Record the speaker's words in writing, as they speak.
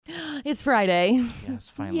It's Friday. Yes,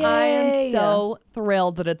 finally. Yay. I am so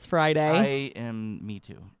thrilled that it's Friday. Me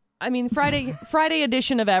too. I mean, Friday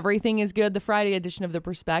edition of everything is good. The Friday edition of The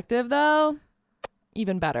Perspective, though,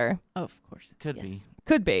 even better. Of course. Could Yes. be.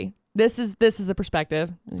 Could be. This is The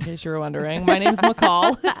Perspective, in case you were wondering. My name's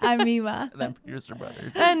McCall. I'm Ema. Then Producer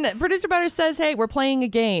Brothers. And Producer Butters says, hey, we're playing a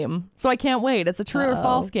game. So I can't wait. It's a true or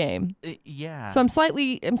false game. Yeah. So I'm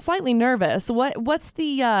slightly nervous. What's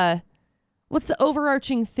the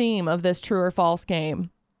overarching theme of this true or false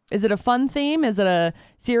game? Is it a fun theme? Is it a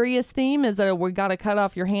serious theme? Is it a we gotta cut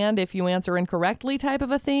off your hand if you answer incorrectly type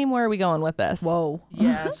of a theme? Where are we going with this? Whoa.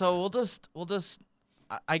 Yeah. So we'll just.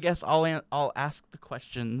 I guess I'll ask the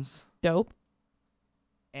questions, Dope.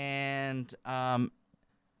 and I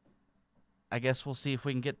guess we'll see if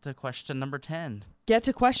we can get to question number 10. Get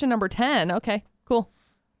to question number 10. Okay, cool.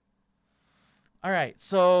 All right.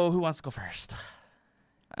 So who wants to go first?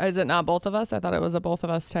 Is it not both of us? I thought it was a both of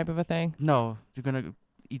us type of a thing. No, you're gonna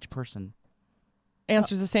each person.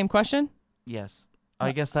 Answers the same question? Yes.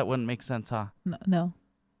 I guess that wouldn't make sense, huh? No.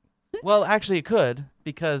 Well, actually, it could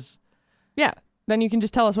because. Yeah. Then you can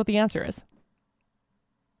just tell us what the answer is.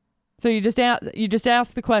 So you just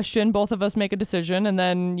ask the question, both of us make a decision, and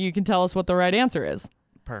then you can tell us what the right answer is.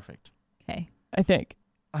 Perfect. Okay. I think.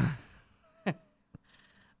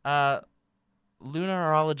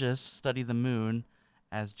 Lunarologists study the moon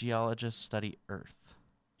as geologists study Earth.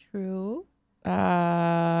 True.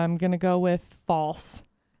 I'm going to go with false.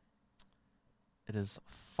 It is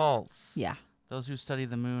false. Yeah. Those who study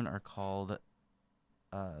the moon are called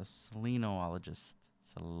selenologists.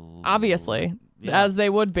 Obviously, Yeah. as they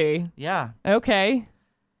would be. Yeah. Okay.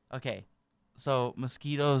 Okay. So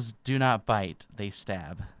mosquitoes do not bite; they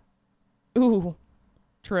stab. Ooh,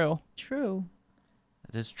 true. True.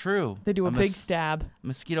 It is true. They do a big stab.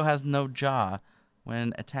 Mosquito has no jaw.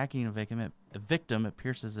 When attacking a victim, it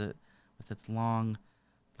pierces it with its long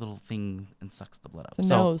little thing and sucks the blood out. It's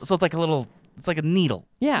a nose. So it's like a needle.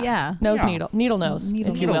 Yeah. Yeah. Nose Yeah. needle nose,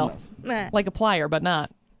 Needle if you will. Nah. Like a plier, but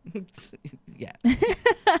not. Yeah.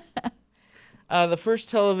 The first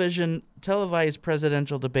televised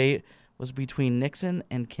presidential debate was between Nixon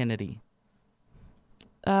and Kennedy.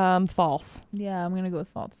 False. Yeah, I'm going to go with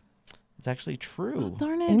false. It's actually true. Oh,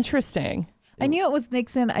 darn it. Interesting. I knew it was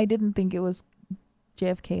Nixon. I didn't think it was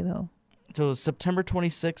JFK, though. So it was September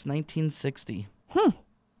 26, 1960.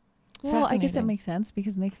 Well, I guess it Fascinating. makes sense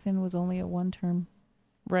because Nixon was only a one term.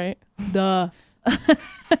 Right. Duh. All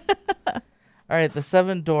right, the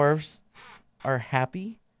 7 dwarfs are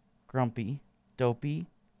Happy, Grumpy, Dopey,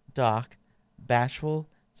 Doc, Bashful,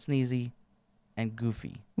 Sneezy, and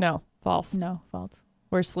Goofy. No. False. No, false.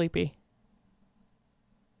 We're sleepy.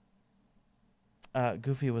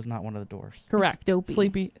 Goofy was not one of the dwarfs. Correct.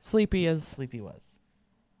 Dopey. Sleepy is. Sleepy was.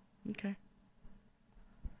 Okay.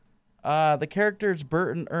 The characters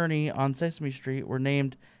Bert and Ernie on Sesame Street were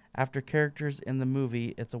named after characters in the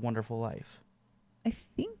movie It's a Wonderful Life. I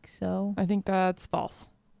think so. I think that's false.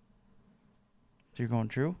 So you're going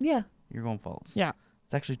true? Yeah. You're going false. Yeah.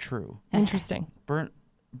 It's actually true. Interesting.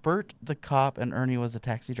 Bert the cop and Ernie was the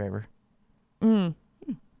taxi driver.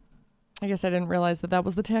 I guess I didn't realize that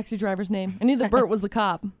was the taxi driver's name. I knew that Bert was the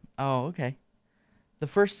cop. Oh, okay. The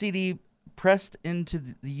first CD pressed into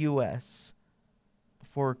the U.S.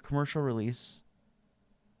 for commercial release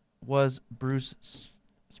was Bruce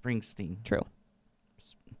Springsteen. True.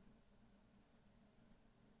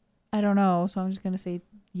 I don't know, so I'm just going to say,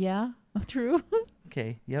 yeah, true.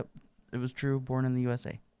 Okay, yep. It was true. Born in the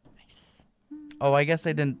USA. Nice. Oh, I guess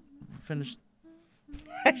I didn't finish.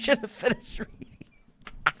 I should have finished reading.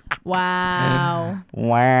 Wow.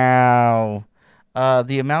 Wow.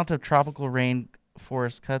 The amount of tropical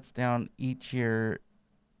rainforest cuts down each year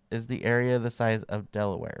is the area the size of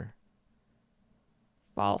Delaware.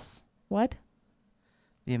 False. What?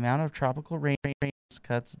 The amount of tropical rainforest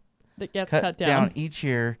cuts That gets cut down. down each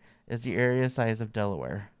year is the area size of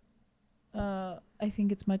Delaware. I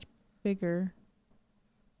think it's much bigger.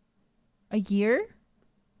 A year?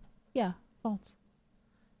 Yeah, false.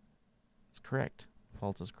 It's correct.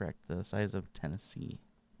 False is correct. The size of Tennessee.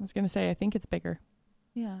 I was going to say, I think it's bigger.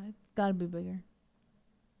 Yeah, it's got to be bigger.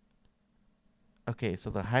 Okay, so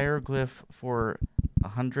the hieroglyph for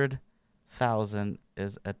 100,000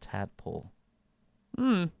 is a tadpole.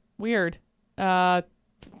 Weird. False.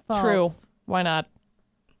 True. Why not?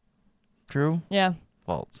 True? Yeah.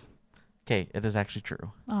 False. Okay, it is actually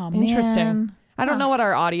true. Oh, Interesting. man. I don't know what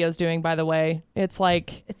our audio's doing, by the way. It's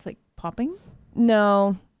like, It's like popping?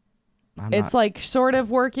 no, Not, it's like sort of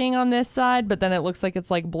working on this side, but then it looks like it's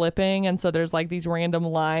like blipping. And so there's like these random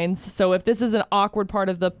lines. So if this is an awkward part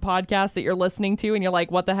of the podcast that you're listening to and you're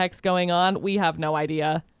like, what the heck's going on? We have no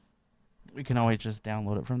idea. We can always just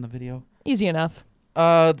download it from the video. Easy enough.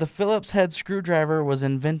 The Phillips head screwdriver was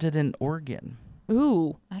invented in Oregon.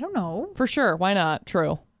 Ooh, I don't know. for sure. Why not?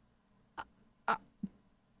 True.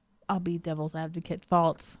 I'll be devil's advocate.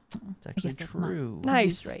 False. It's actually guess that's not- true.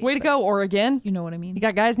 Nice. right, Way to but- go, Oregon. You know what I mean? You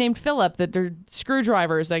got guys named Philip that are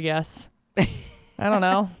screwdrivers, I guess. I don't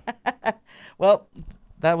know. Well,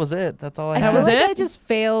 that was it. That's all I I That have. feel was like it? I just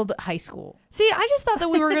failed high school. See, I just thought that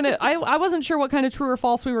we were going to, I wasn't sure what kind of true or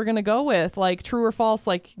false we were going to go with. Like true or false,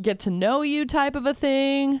 like get to know you type of a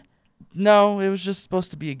thing. No, it was just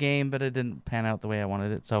supposed to be a game, but it didn't pan out the way I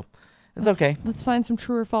wanted it, so it's okay. Let's find some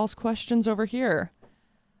true or false questions over here.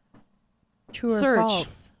 True or Search.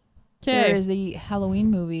 false? There Okay, is a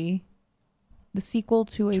Halloween movie, the sequel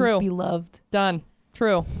to a True. beloved. done.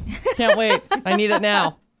 True. Can't wait. I need it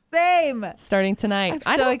now. Same. Starting tonight. I'm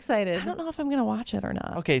I so don't- excited. I don't know if I'm going to watch it or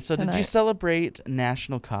not. Okay, so did you tonight. celebrate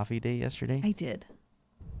National Coffee Day yesterday? I did.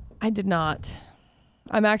 I did not.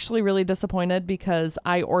 I'm actually really disappointed because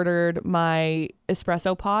I ordered my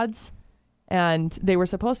espresso pods and they were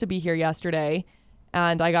supposed to be here yesterday.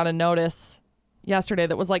 And I got a notice yesterday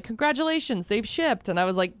that was like, congratulations, they've shipped. And I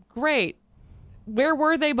was like, great. Where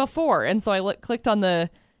were they before? And so I clicked on the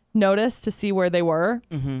notice to see where they were.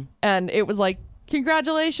 Mm-hmm. And it was like,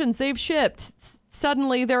 congratulations, they've shipped.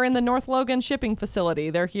 Suddenly they're in the North Logan shipping facility.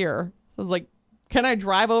 They're here. So I was like, can I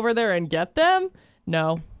drive over there and get them?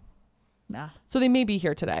 No. Nah. So they may be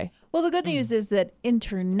here today. Well, the good news is that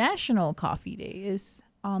International Coffee Day is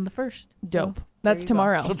on the 1st. Dope. So That's there you go.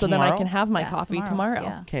 tomorrow. So So then I tomorrow? can have my Yeah, coffee tomorrow.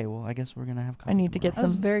 Yeah. Okay, well, I guess we're going to have coffee I need to get I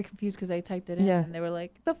was some. very confused because I typed it in Yeah. and they were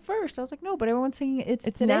like, the 1st. I was like, no, but everyone's saying it's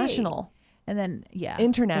It's today. national. And then, yeah.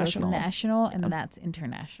 International. There's national and that's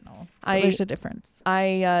international. So I- there's a difference.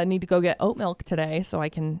 I need to go get oat milk today so I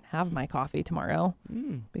can have my coffee tomorrow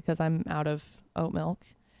Mm. because I'm out of oat milk.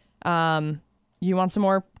 You want some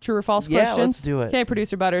more true or false Yeah, questions? let's do it. Okay,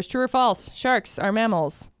 producer Butters. True or false? Sharks are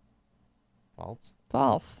mammals. False.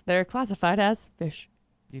 False. They're classified as fish.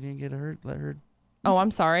 You didn't get hurt? Let her. Oh, I'm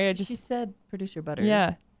sorry. I She just said producer Butters.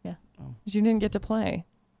 yeah. Yeah. Oh. You didn't get to play.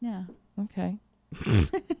 Yeah. Okay.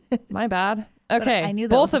 My bad. But Okay. I knew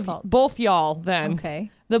that both was a of false. both y'all then.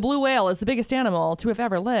 Okay. The blue whale is the biggest animal to have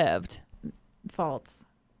ever lived. False.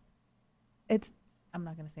 I'm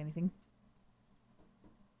not going to say anything.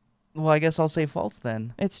 Well, I guess I'll say false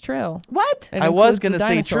then. It's true. What? It I was includes the going to say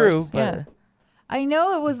dinosaurs. true, but Yeah. I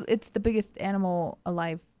know it's the biggest animal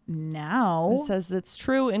alive now. It says it's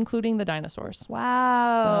true, including the dinosaurs.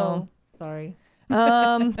 Wow. Sorry.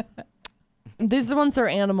 These ones are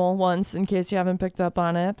animal ones, in case you haven't picked up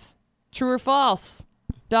on it. True or false?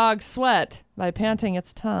 Dog sweat by panting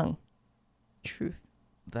its tongue. Truth.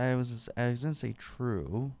 I was going to say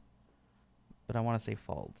true, but I want to say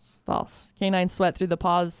false. False. Canines sweat through their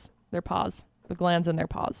paws, the glands in their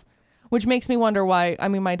paws. Which makes me wonder why. I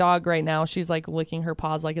mean, my dog right now, she's like licking her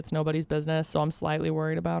paws like it's nobody's business, so I'm slightly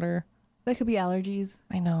worried about her. That could be allergies.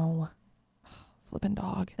 I know. Flippin'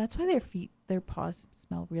 dog. That's why their paws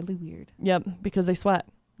smell really weird. Yep, because they sweat.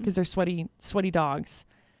 Because they're sweaty dogs.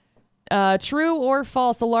 True or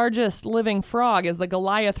false, the largest living frog is the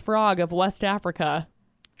Goliath frog of West Africa.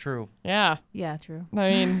 True. Yeah. Yeah, true. I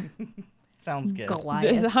mean, Sounds good. this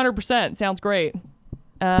Goliath. 100% sounds great.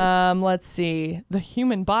 Let's see. The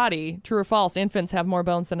human body, true or false, infants have more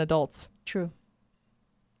bones than adults. True.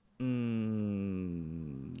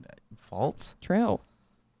 False? True.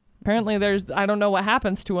 Apparently I don't know what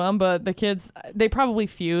happens to them, but the kids, they probably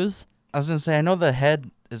fuse. I was going to say, I know the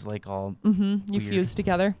head is like all. You Weird. fuse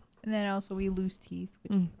together. And then also we lose teeth,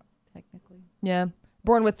 which technically. Yeah.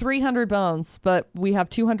 Born with 300 bones, but we have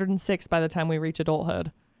 206 by the time we reach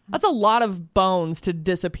adulthood. That's a lot of bones to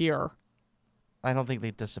disappear. I don't think they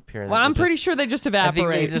disappear. Well, I'm pretty sure they just I evaporate.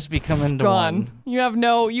 think they just become into Gone. one. You have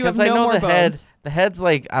no Because I know more the bones. head. The head's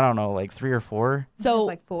like, I don't know, like 3 or 4. So It's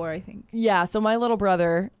like 4, I think. yeah, so my little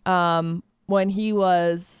brother, when he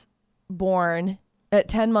was born at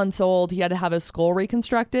 10 months old, he had to have his skull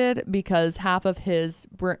reconstructed because half of his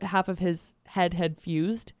head had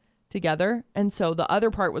fused together, and so the other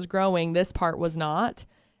part was growing, this part was not.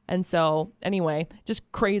 And so anyway,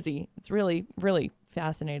 just crazy. It's really, really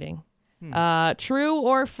fascinating. True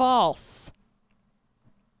or false?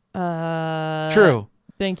 True.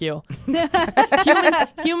 Thank you.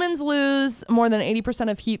 Humans lose more than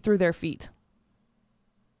 80% of heat through their feet.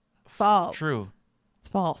 False. True. It's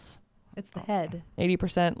false. It's the head.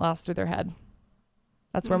 80% lost through their head.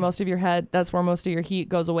 That's where most of your heat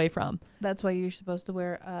goes away from. That's why you're supposed to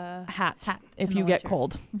wear a Hat if in you the get winter.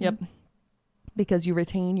 cold. Yep. Because you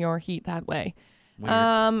retain your heat that way.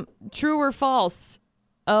 Weird. True or false?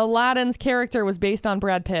 Aladdin's character was based on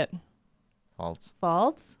Brad Pitt. False.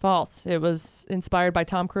 False. False. It was inspired by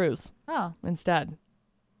Tom Cruise Oh, instead,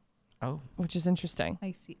 Oh. which is interesting.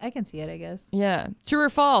 I see. I can see it, I guess. Yeah. True or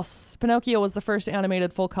false? Pinocchio was the first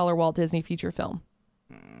animated full-color Walt Disney feature film.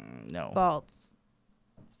 No. False.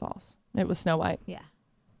 It's false. It was Snow White. Yeah.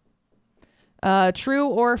 True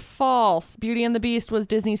or false? Beauty and the Beast was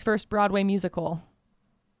Disney's first Broadway musical.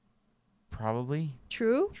 Probably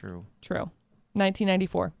True. true. True.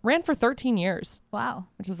 1994. Ran for 13 years, Wow.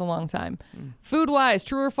 which is a long time. Mm. Food-wise,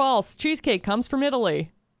 true or false? Cheesecake comes from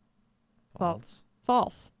Italy. False.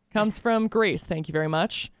 False. Comes from Greece. Thank you very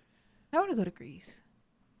much. I want to go to Greece.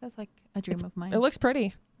 That's like a dream of mine. It looks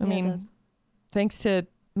pretty. I Yeah, it mean, does. thanks to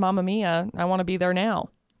Mamma Mia, I want to be there now.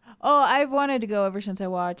 Oh, I've wanted to go ever since I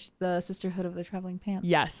watched the Sisterhood of the Traveling Pants.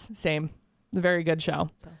 Yes, same. A very good show.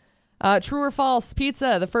 So. True or false?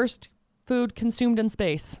 Pizza, the first food consumed in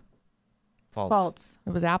space. False. False. It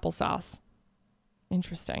was applesauce.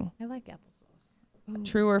 Interesting. I like applesauce. Ooh.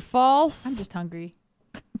 True or false? I'm just hungry.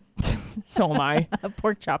 So am I.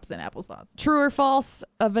 Pork chops and applesauce. True or false?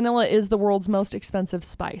 Vanilla is the world's most expensive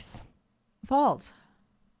spice. False.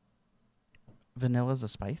 Vanilla's a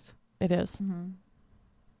spice? It is. Mm-hmm.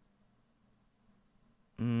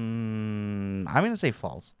 I'm going to say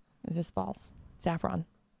false. It is false. Saffron.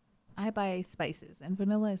 I buy spices, and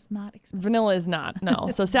vanilla is not expensive. Vanilla is not. No.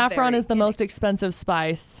 So It's saffron very is the most expensive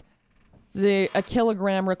spice. A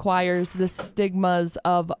kilogram requires the stigmas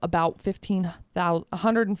of about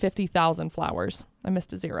 150,000 flowers. I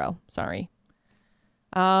missed a zero. Sorry.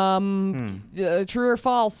 True or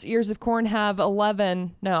false? Ears of corn have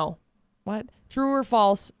 11. No. What? True or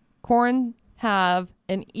false? Corn have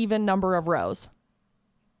an even number of rows.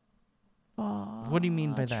 What do you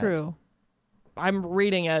mean by that? True. I'm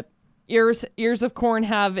reading it. Ears of corn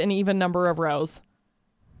have an even number of rows.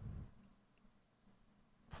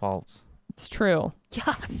 False. It's true.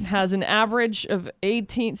 Yes. It has an average of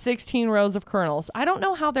 16 rows of kernels. I don't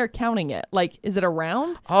know how they're counting it. Like, is it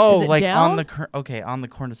around? Oh, Is it like down? on the on the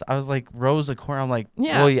corn. I was like rows of corn. I'm like,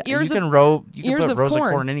 Yeah, well, yeah, ears you can of- you ears can put of rows corn.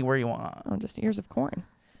 of corn anywhere you want. Oh, just ears of corn.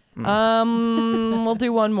 We'll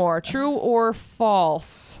do one more. True or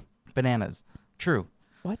false? Bananas. True.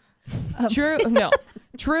 True. No.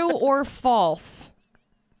 True or false?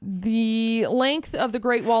 The length of the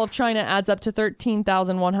Great Wall of China adds up to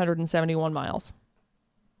 13,171 miles.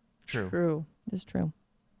 True. True. This is true.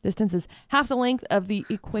 Distance is half the length of the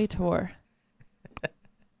equator.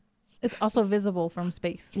 It's also visible from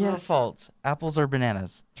space. True or Yes. false? Apples or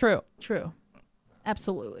bananas? True. True.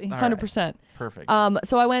 Absolutely. All right. 100%. Perfect.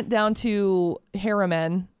 So I went down to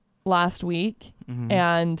Harriman last week Mhm.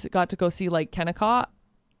 and got to go see like Kennecott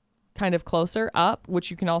kind of closer up, which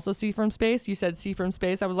you can also see from space. You said see from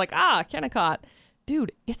space. I was like, Kennecott.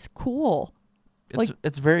 Dude, it's cool.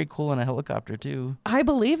 It's very cool in a helicopter too. I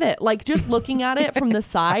believe it. Like just looking at it from the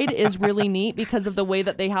side is really neat because of the way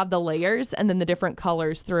that they have the layers and then the different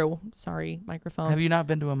colors through. Sorry, microphone. Have you not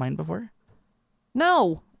been to a mine before?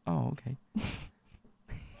 No. Oh, okay.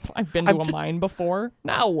 I've been to a mine before.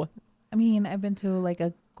 No. I mean, I've been to like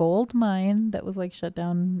a gold mine that was like shut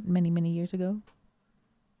down many, many years ago.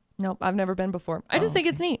 Nope, I've never been before. I just Oh, think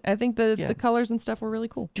it's neat. I think the Yeah. colors and stuff were really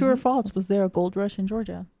cool. True or false? Was there a gold rush in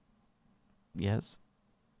Georgia? Yes.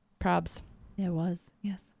 Probs. Yeah, it was.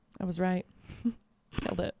 Yes. I was right.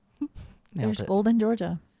 Killed it. Nailed There's it. gold in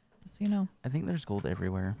Georgia. Just so you know. I think there's gold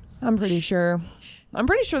everywhere. I'm pretty sure. I'm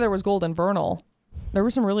pretty sure there was gold in Vernal. There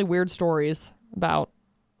were some really weird stories about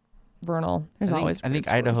Vernal. There's always I think weird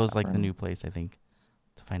stories Idaho's about like the Vernal. new place, I think,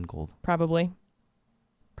 to find gold. Probably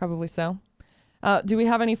so. Do we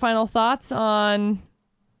have any final thoughts on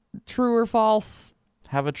true or false?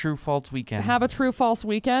 Have a true false weekend. Have a true false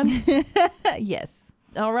weekend. Yes.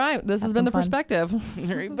 All right. This Have has been some The fun. Perspective.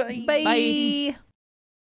 Bye. Bye.